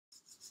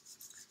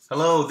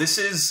Hello, this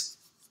is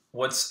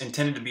what's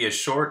intended to be a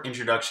short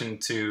introduction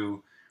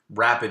to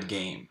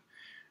RapidGame.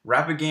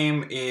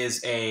 RapidGame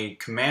is a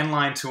command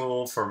line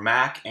tool for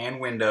Mac and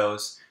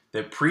Windows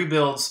that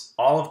pre-builds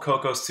all of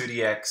Cocos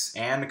 2DX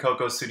and the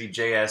Cocos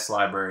 2D.js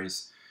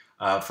libraries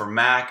for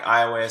Mac,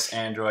 iOS,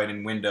 Android,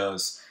 and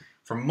Windows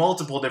for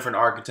multiple different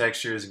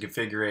architectures and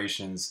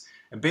configurations.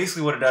 And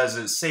basically what it does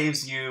is it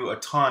saves you a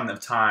ton of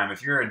time.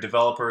 If you're a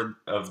developer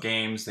of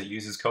games that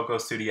uses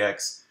Cocos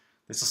 2DX,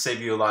 this will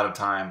save you a lot of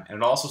time, and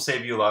it'll also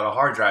save you a lot of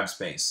hard drive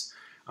space.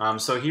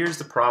 So here's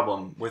the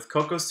problem. With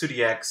Cocos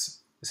 2DX,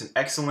 it's an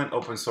excellent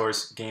open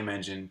source game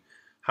engine.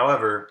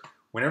 However,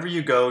 whenever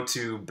you go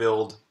to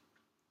build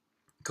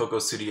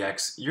Cocos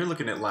 2DX, you're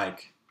looking at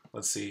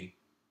let's see,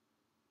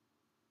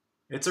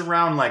 it's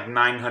around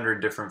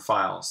 900 different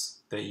files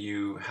that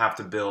you have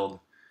to build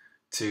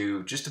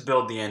just to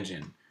build the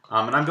engine.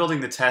 And I'm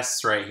building the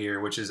tests right here,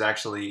 which is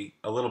actually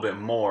a little bit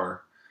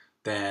more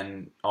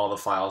than all the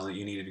files that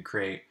you needed to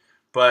create.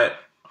 But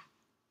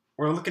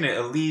we're looking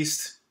at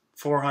least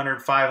 400,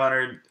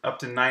 500, up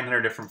to 900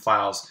 different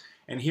files.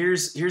 And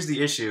here's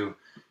the issue.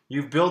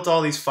 You've built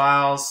all these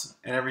files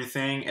and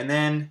everything, and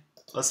then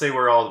let's say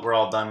we're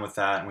all done with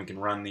that and we can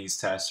run these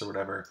tests or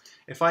whatever.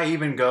 If I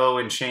even go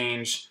and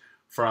change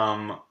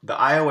from the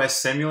iOS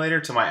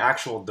simulator to my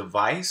actual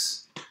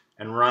device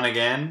and run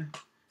again,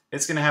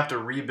 it's going to have to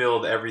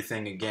rebuild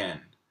everything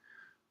again.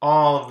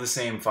 All of the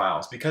same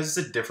files because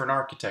it's a different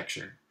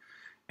architecture.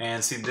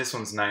 And see, this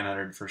one's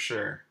 900 for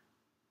sure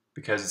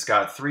because it's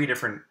got 3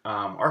 different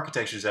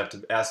architectures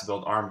it has to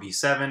build: ARM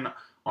v7,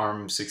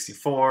 ARM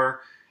 64,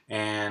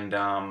 and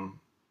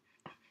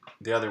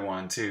the other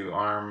one too,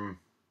 ARM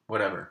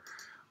whatever.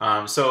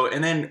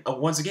 And then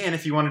once again,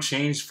 if you want to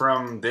change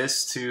from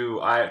this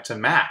to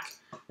Mac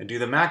and do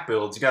the Mac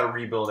builds, you got to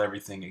rebuild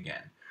everything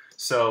again.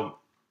 So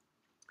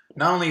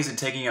not only is it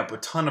taking up a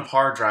ton of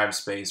hard drive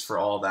space for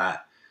all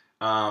that,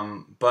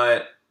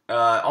 but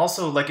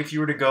also, if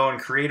you were to go and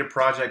create a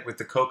project with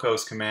the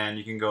Cocos command,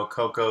 you can go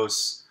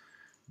Cocos,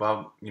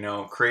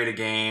 create a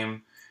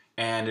game,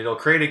 and it'll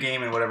create a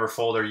game in whatever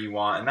folder you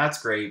want, and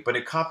that's great. But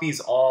it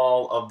copies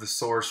all of the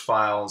source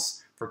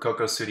files for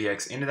Cocos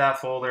 2DX into that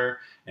folder,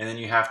 and then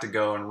you have to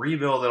go and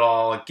rebuild it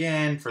all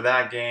again for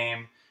that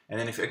game. And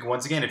then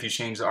once again, if you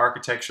change the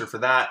architecture for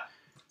that,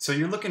 so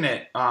you're looking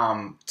at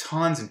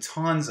tons and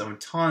tons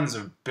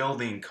of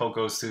building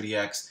Cocos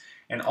 2DX,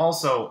 and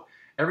also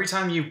every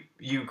time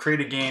you create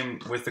a game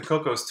with the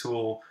Cocos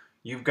tool,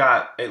 you've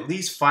got at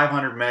least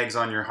 500 megs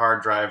on your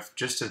hard drive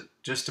just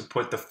to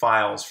put the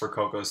files for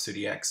Cocos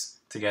 2DX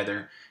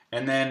together.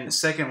 And then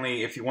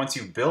secondly, once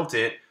you've built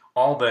it,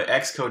 all the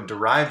Xcode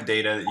derived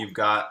data that you've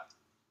got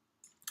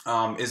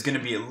is going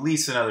to be at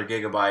least another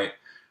gigabyte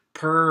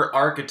per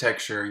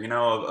architecture,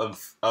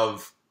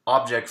 of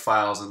object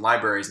files and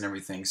libraries and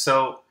everything.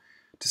 So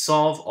to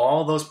solve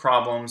all those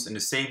problems and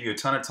to save you a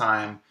ton of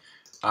time,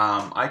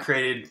 I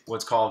created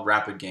what's called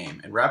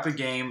RapidGame, and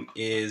RapidGame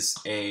is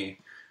a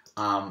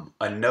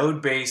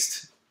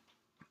node-based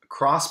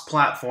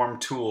cross-platform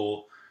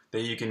tool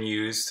that you can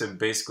use to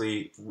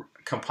basically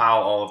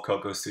compile all of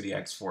Cocos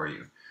 2DX for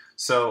you.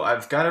 So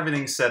I've got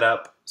everything set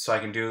up so I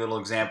can do a little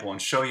example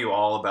and show you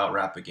all about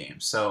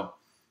RapidGame. So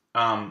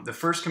the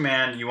first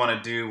command you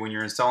want to do when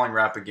you're installing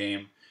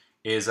RapidGame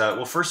is,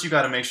 well, first you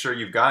got to make sure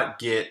you've got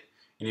Git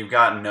and you've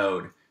got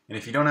Node. And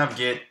if you don't have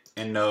Git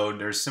and Node,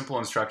 there's simple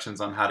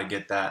instructions on how to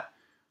get that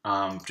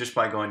just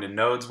by going to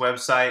Node's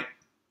website.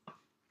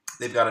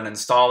 They've got an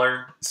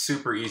installer. It's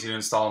super easy to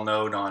install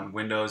Node on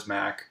Windows,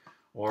 Mac,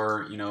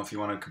 or if you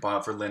want to compile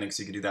it for Linux,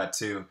 you can do that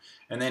too.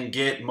 And then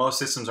Git, most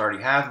systems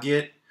already have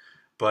Git,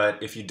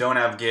 but if you don't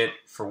have Git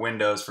for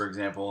Windows, for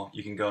example,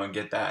 you can go and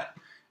get that.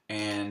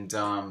 And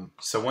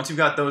so once you've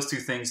got those two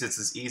things, it's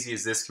as easy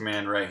as this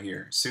command right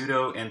here: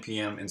 sudo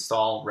npm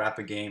install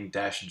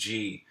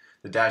rapidgame-g.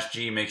 The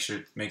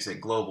 -g makes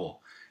it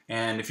global.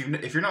 And if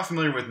you're not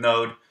familiar with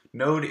Node,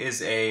 Node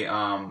is a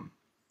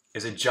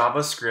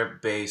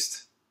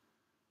JavaScript-based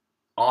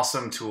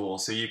awesome tool.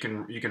 So you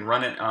can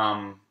run it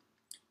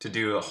to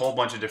do a whole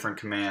bunch of different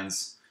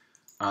commands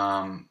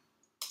via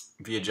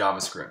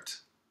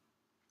JavaScript.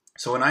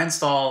 So when I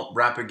install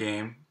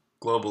RapidGame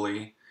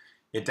globally,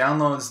 it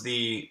downloads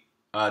the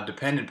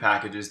dependent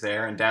packages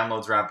there and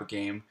downloads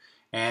RapidGame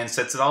and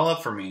sets it all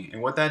up for me.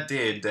 And what that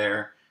did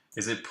there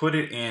is it put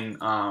it in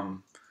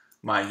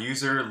my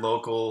user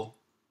local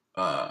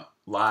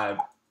live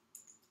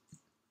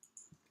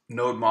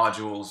node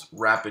modules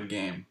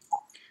RapidGame.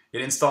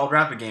 It installed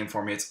RapidGame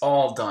for me. It's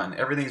all done.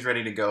 Everything's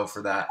ready to go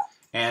for that.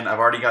 And I've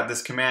already got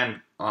this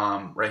command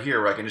right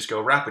here where I can just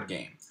go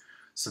RapidGame.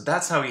 So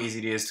that's how easy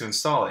it is to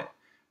install it.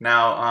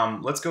 Now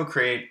let's go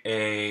create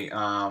a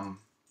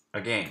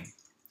game.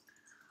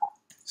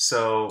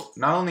 So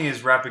not only is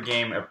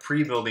RapidGame a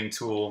pre-building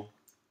tool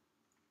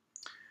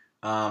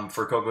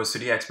for Cocos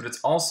 2DX, but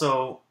it's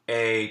also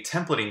a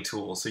templating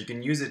tool, so you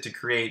can use it to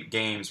create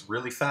games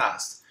really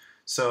fast.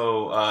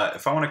 So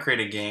if I want to create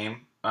a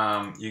game,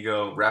 you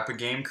go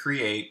RapidGame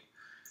create,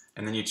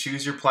 and then you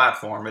choose your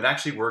platform. It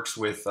actually works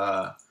with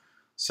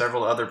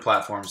several other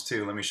platforms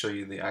too. Let me show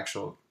you the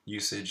actual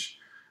usage.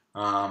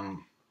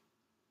 Oh,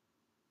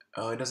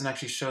 it doesn't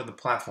actually show the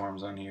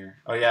platforms on here.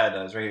 Oh yeah, it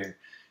does right here.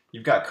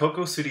 You've got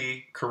Cocoa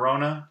City,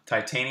 Corona,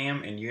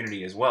 Titanium, and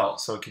Unity as well.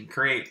 So it can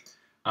create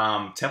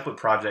template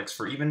projects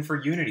for even for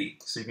Unity.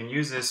 So you can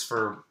use this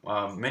for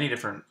many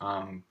different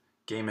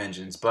game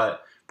engines,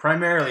 but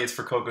primarily it's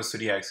for Cocoa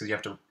City X because you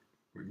have to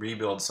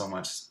rebuild so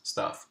much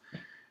stuff.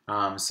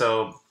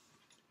 So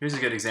here's a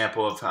good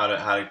example of how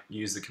to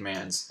use the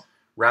commands.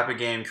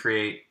 RapidGame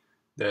create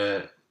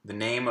the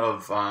name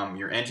of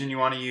your engine you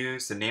want to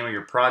use, the name of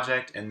your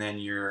project, and then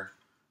your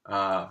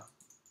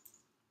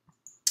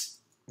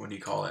what do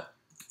you call it?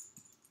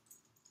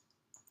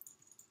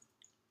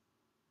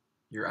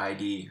 Your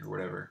ID or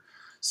whatever.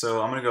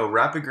 So I'm gonna go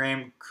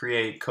RapidGame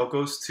create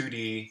Cocos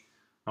 2D.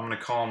 I'm gonna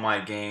call my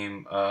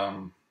game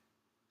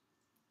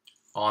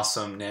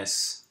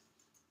awesomeness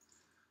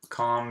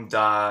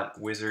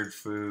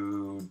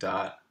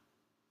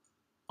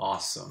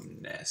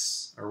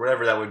com.wizardfoo.awesomeness or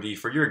whatever that would be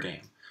for your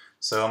game.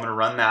 So I'm gonna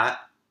run that,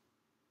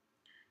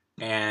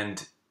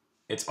 and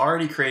it's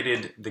already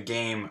created the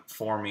game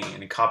for me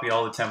and it copied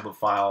all the template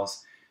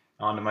files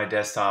onto my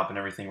desktop and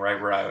everything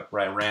right where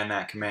I ran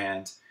that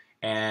command.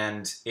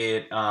 And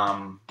it,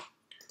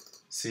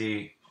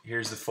 see,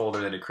 here's the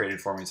folder that it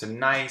created for me. It's a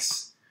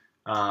nice,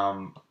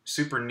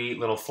 super neat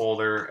little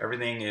folder.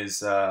 Everything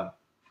is,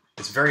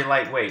 it's very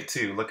lightweight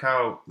too. Look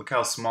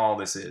how small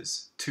this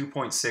is.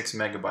 2.6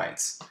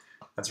 megabytes.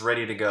 That's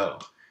ready to go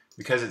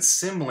because it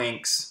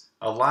symlinks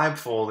a lib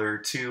folder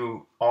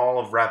to all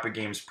of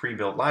RapidGame's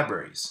pre-built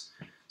libraries.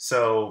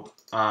 So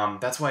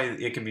that's why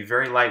it can be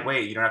very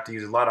lightweight. You don't have to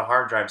use a lot of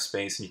hard drive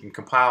space, and you can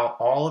compile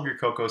all of your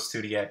Cocos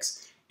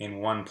 2DX in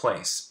one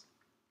place.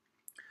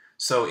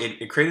 So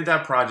it created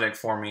that project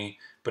for me,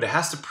 but it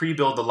has to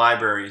pre-build the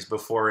libraries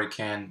before you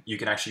can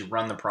actually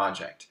run the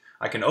project.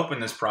 I can open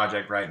this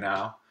project right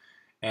now,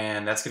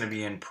 and that's going to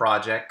be in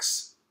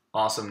projects,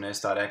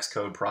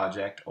 awesomeness.xcode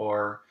project,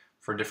 or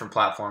for different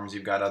platforms,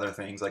 you've got other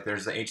things. Like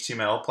there's the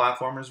HTML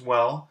platform as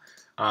well.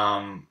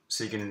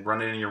 So you can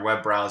run it in your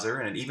web browser,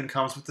 and it even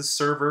comes with the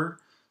server.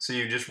 So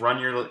you just run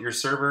your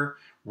server,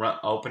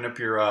 open up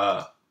your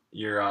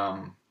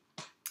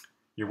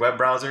web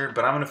browser.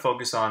 But I'm going to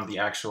focus on the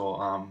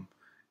actual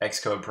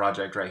Xcode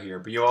project right here.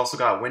 But you also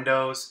got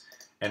Windows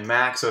and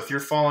Mac. So if you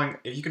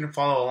can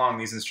follow along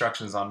these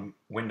instructions on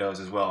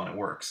Windows as well, and it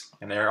works.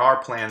 And there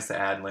are plans to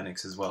add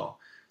Linux as well.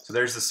 So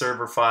there's the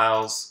server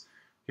files.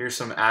 Here's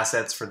some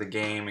assets for the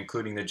game,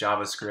 including the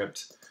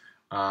JavaScript.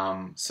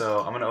 So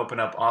I'm going to open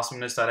up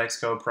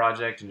awesomeness.xcode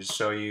project and just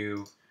show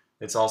you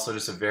it's also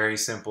just a very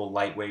simple,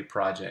 lightweight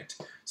project.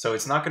 So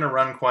it's not going to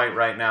run quite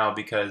right now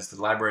because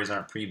the libraries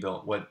aren't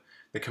pre-built. What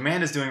the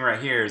command is doing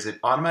right here is it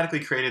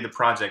automatically created the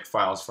project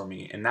files for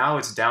me, and now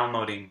it's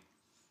downloading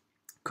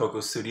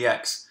Cocos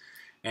 2DX.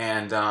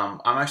 And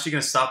I'm actually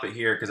going to stop it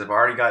here because I've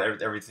already got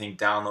everything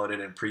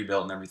downloaded and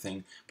pre-built and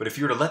everything. But if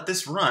you were to let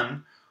this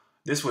run,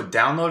 this would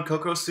download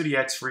Cocos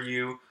 2DX for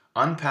you,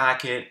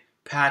 unpack it,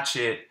 patch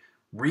it,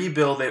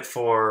 rebuild it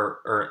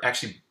or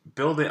actually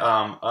build it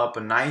up a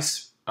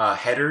nice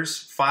headers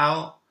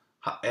file.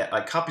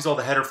 It copies all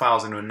the header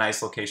files into a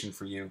nice location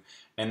for you,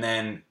 and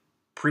then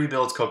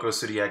pre-builds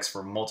Cocos 2DX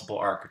for multiple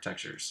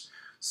architectures.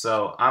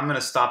 So I'm going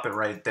to stop it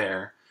right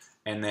there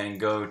and then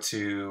go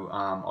to,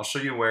 I'll show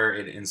you where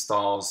it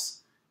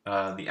installs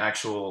the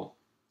actual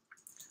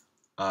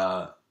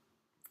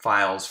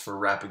files for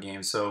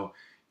RapidGame. So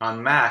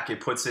on Mac,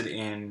 it puts it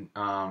in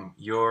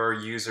your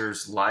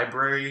user's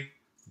library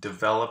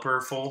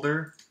developer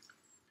folder,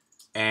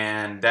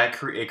 and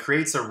that it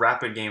creates a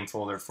RapidGame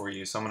folder for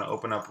you. So I'm going to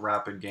open up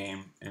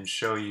RapidGame and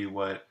show you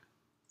what.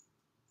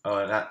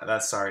 Oh,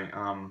 that's sorry.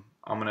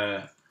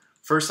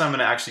 First I'm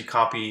gonna actually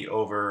copy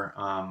over.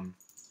 I'm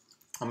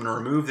gonna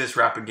remove this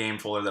RapidGame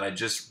folder that I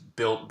just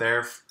built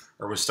there,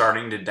 or was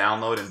starting to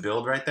download and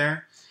build right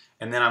there,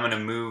 and then I'm gonna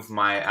move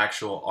my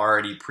actual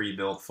already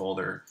pre-built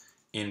folder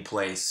in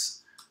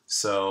place,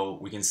 so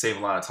we can save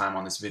a lot of time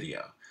on this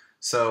video.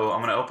 So I'm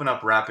going to open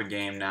up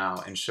RapidGame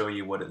now and show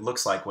you what it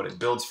looks like, what it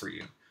builds for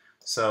you.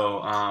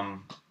 So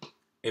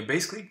it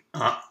basically,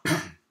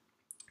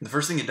 the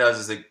first thing it does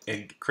is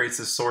it creates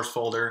this source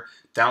folder,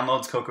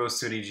 downloads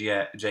Cocos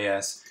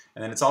 2D.js,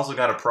 and then it's also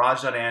got a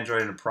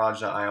proj.android and a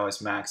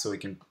proj.iOS Mac, so we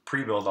can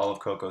pre-build all of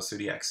Cocos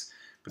 2DX.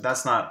 But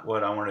that's not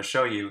what I want to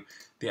show you.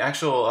 The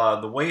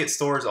actual, the way it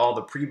stores all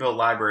the pre-built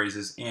libraries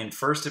is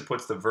first it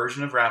puts the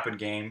version of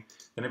RapidGame,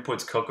 then it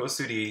puts Cocos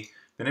 2D,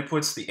 then it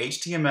puts the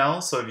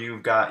HTML, so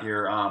you've got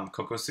your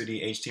Cocos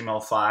 2D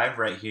HTML5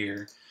 right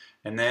here,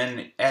 and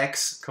then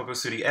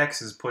Cocos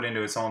 2DX is put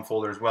into its own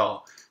folder as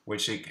well,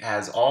 which it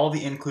has all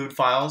the include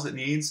files it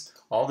needs,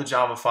 all the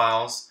Java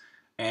files,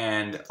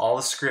 and all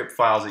the script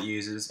files it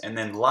uses, and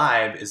then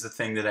lib is the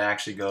thing that it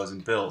actually goes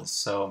and builds.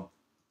 So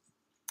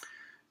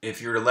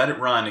if you were to let it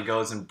run, it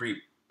goes and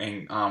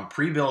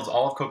pre-builds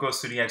all of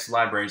Cocos 2DX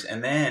libraries,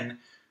 and then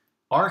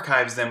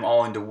archives them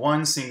all into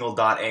one single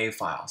 .a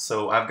file.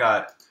 So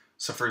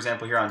for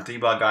example, here on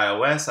debug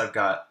iOS, I've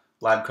got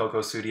lib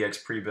Cocos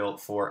 2DX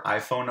pre-built for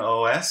iPhone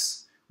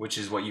OS, which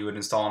is what you would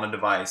install on a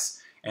device,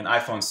 and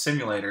iPhone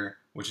Simulator,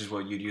 which is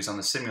what you'd use on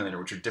the simulator,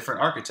 which are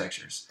different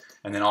architectures.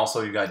 And then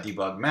also you've got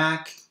Debug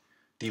Mac,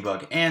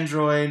 Debug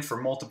Android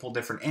for multiple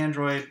different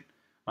Android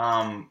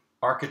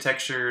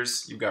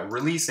architectures. You've got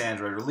Release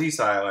Android,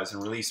 Release iOS,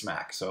 and Release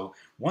Mac. So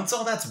once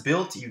all that's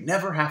built, you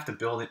never have to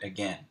build it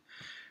again.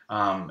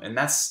 And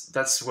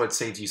that's what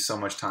saves you so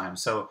much time.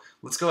 So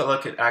let's go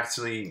look at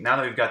actually, now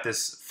that we've got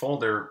this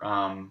folder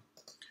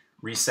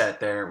reset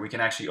there, we can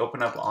actually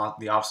open up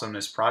the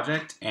Awesomeness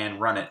project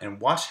and run it.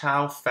 And watch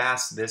how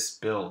fast this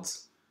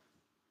builds.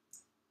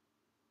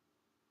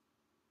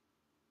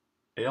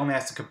 It only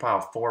has to compile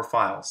 4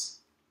 files.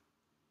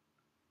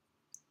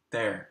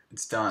 There,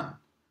 it's done.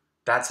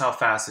 That's how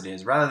fast it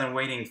is. Rather than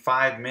waiting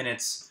 5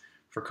 minutes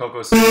for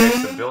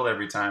CocoaStudio to build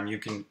every time, you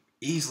can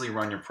easily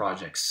run your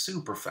project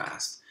super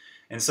fast.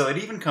 And so it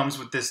even comes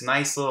with this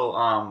nice little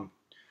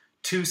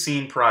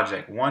 2-scene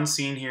project. One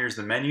scene here is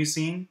the menu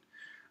scene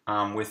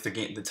with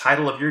the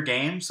title of your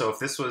game. So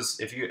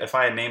if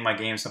I had named my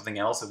game something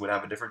else, it would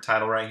have a different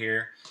title right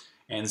here.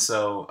 And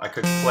so I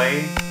could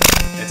play.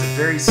 It's a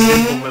very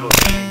simple little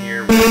game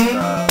here with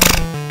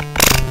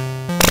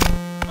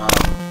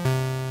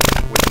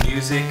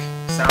music,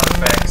 sound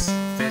effects,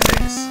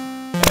 physics,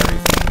 and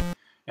everything.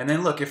 And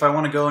then look, if I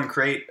want to go and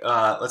create,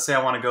 let's say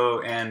I want to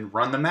go and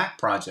run the Mac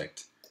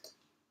project.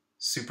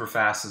 Super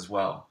fast as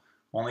well.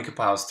 Only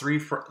compiles three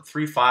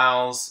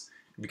files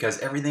because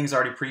everything's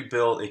already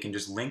pre-built. It can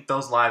just link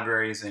those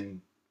libraries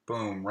and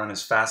boom, run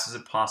as fast as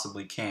it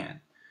possibly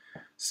can.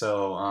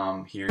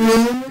 So here's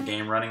the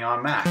game running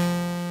on Mac.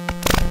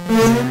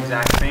 Same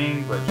exact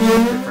thing, but just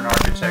a different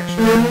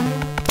architecture.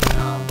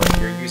 But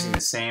you're using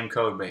the same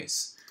code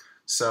base.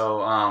 So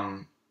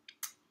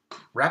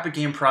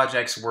RapidGame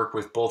projects work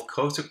with both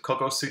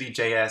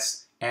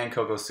CocoaStudio.js and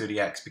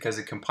CocoaStudio.x because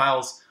it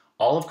compiles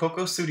all of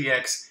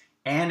CocoaStudio.x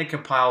and it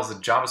compiles the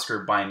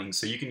JavaScript binding,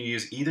 so you can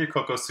use either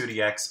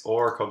CocoaStudio.x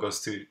or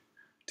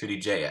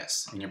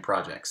CocoaStudio.js in your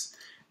projects.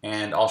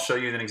 And I'll show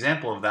you an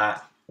example of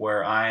that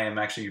where I am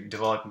actually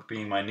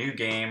developing my new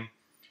game,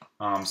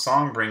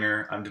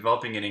 Songbringer. I'm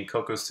developing it in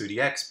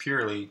CocoaStudio.x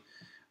purely,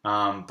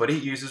 but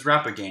it uses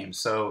RapidGame.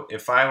 So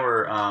if I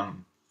were,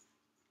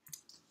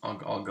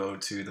 I'll go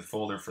to the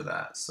folder for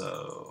that.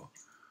 So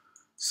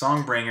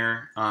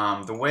Songbringer,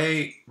 the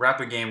way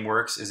RapidGame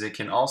works is it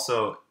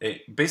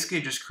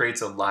basically just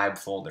creates a lib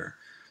folder.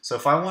 So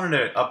if I wanted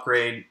to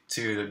upgrade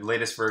to the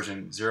latest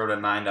version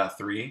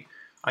 0.9.3,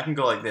 I can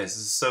go like this.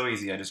 This is so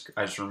easy. I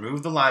just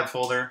remove the lib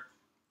folder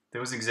that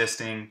was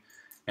existing,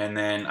 and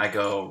then I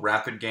go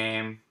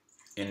RapidGame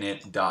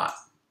init dot,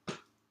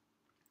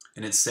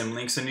 and it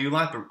symlinks a new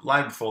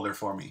lib folder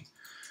for me.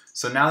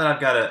 So now that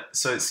I've got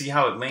so see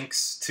how it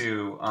links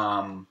to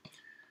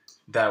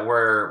that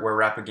where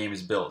RapidGame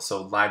is built.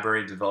 So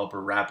library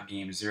developer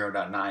RapidGame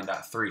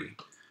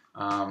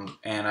 0.9.3,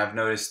 and I've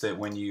noticed that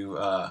when you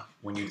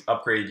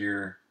upgrade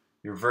your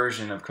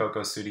version of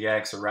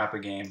CocoaStudio.x or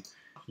RapidGame,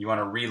 you want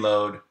to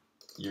reload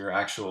your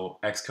actual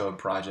Xcode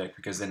project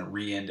because then it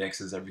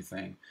re-indexes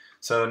everything.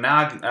 So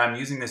now I'm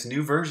using this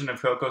new version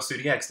of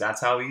CocoaStudio.x. That's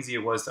how easy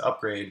it was to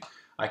upgrade.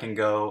 I can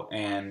go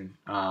and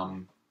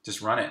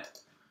just run it.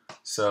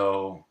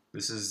 So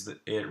this is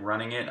it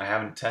running it. I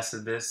haven't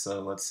tested this,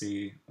 so let's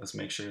see. Let's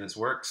make sure this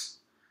works.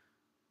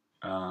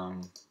 Oh,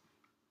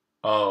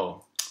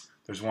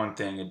 there's one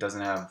thing. It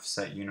doesn't have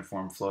set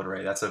uniform float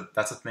array. That's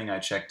a thing I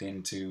checked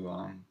into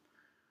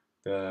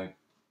the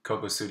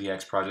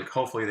CocoaStudio.x project.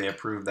 Hopefully they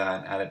approve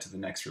that and add it to the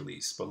next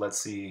release. But let's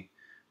see.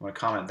 I'm going to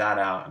comment that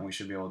out, and we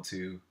should be able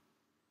to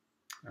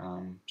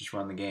just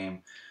run the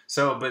game.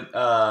 So, but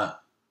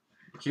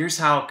here's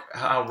how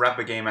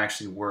RapidGame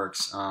actually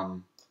works.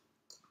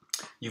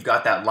 You've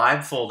got that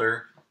lib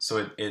folder,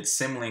 so it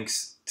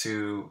symlinks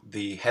to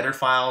the header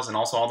files and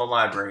also all the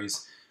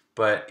libraries.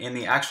 But in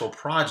the actual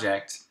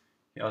project,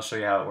 I'll show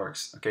you how it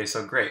works. Okay,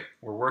 so great.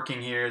 We're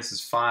working here. This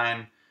is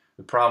fine.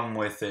 The problem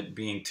with it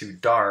being too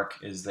dark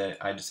is that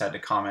I just had to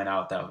comment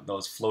out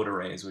those float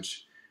arrays,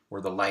 which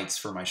were the lights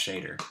for my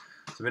shader.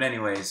 So, but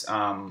anyways,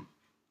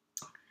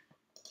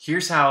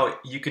 here's how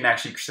you can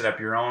actually set up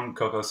your own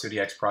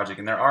CocoaStudio.x project,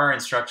 and there are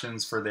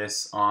instructions for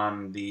this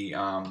on the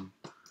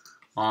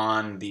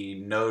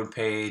node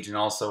page and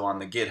also on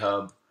the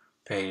GitHub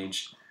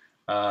page.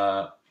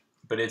 But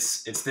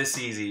it's this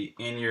easy.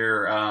 In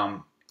your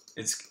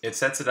it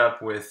sets it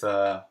up with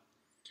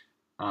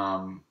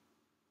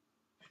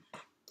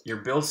your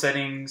build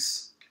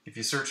settings. If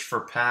you search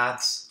for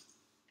paths,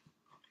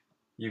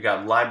 you've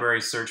got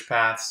library search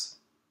paths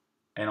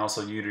and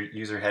also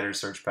user header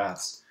search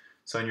paths.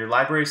 So in your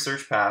library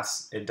search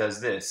paths, it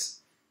does this.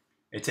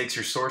 It takes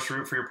your source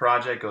root for your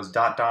project, goes ...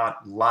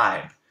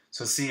 lib.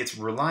 So see, it's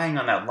relying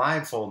on that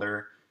lib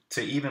folder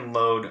to even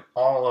load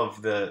all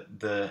of the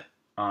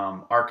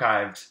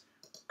archived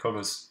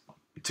Cocos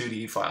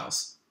 2D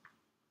files.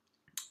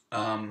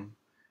 And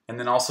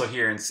then also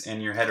here in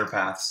your header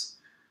paths,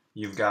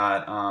 you've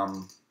got,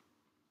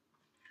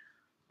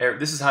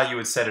 this is how you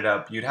would set it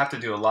up. You'd have to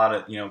do a lot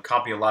of,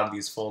 copy a lot of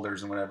these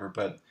folders and whatever,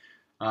 but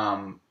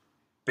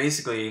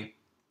basically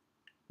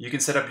you can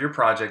set up your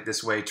project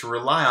this way to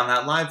rely on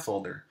that live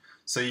folder.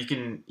 So you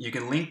can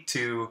link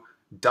to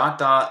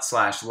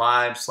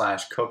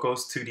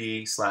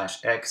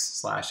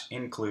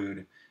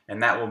 /cocos2d/x/include,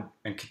 and that will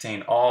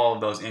contain all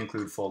of those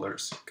include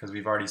folders, because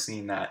we've already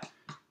seen that.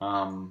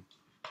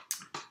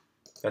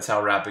 That's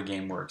how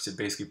RapidGame works. It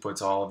basically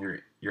puts all of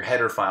your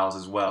header files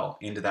as well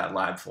into that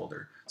live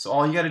folder. So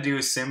all you got to do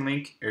is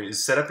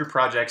set up your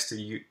projects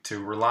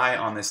to rely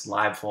on this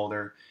live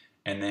folder,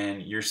 and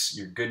then you're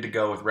good to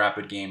go with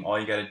RapidGame. All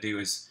you got to do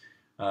is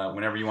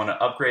whenever you want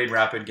to upgrade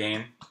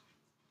RapidGame,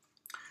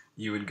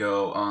 you would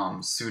go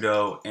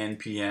sudo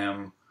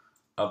npm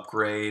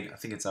upgrade. I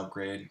think it's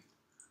upgrade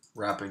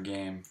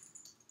RapidGame.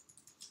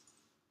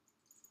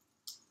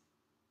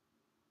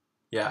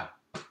 Yeah.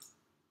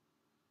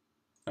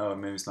 Oh,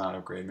 maybe it's not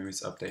upgrade. Maybe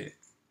it's update.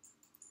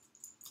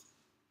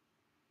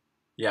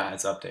 Yeah,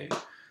 it's update.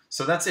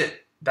 So that's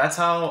it. That's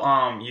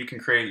how you can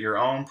create your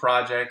own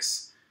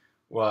projects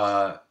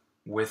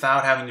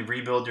without having to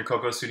rebuild your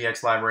Cocos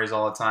 2d libraries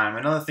all the time.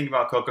 Another thing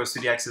about Cocos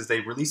 2d is they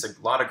release a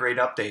lot of great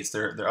updates.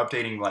 They're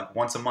updating like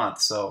once a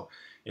month. So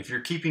if you're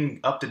keeping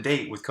up to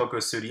date with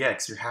Cocos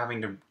 2d, you're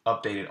having to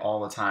update it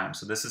all the time.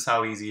 So this is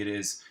how easy it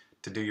is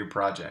to do your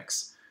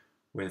projects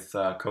with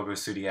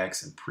Cocos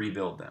 2d and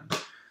pre-build them.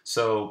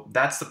 So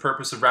that's the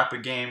purpose of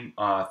RapidGame.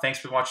 Thanks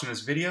for watching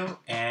this video,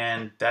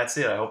 and that's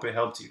it. I hope it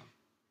helped you.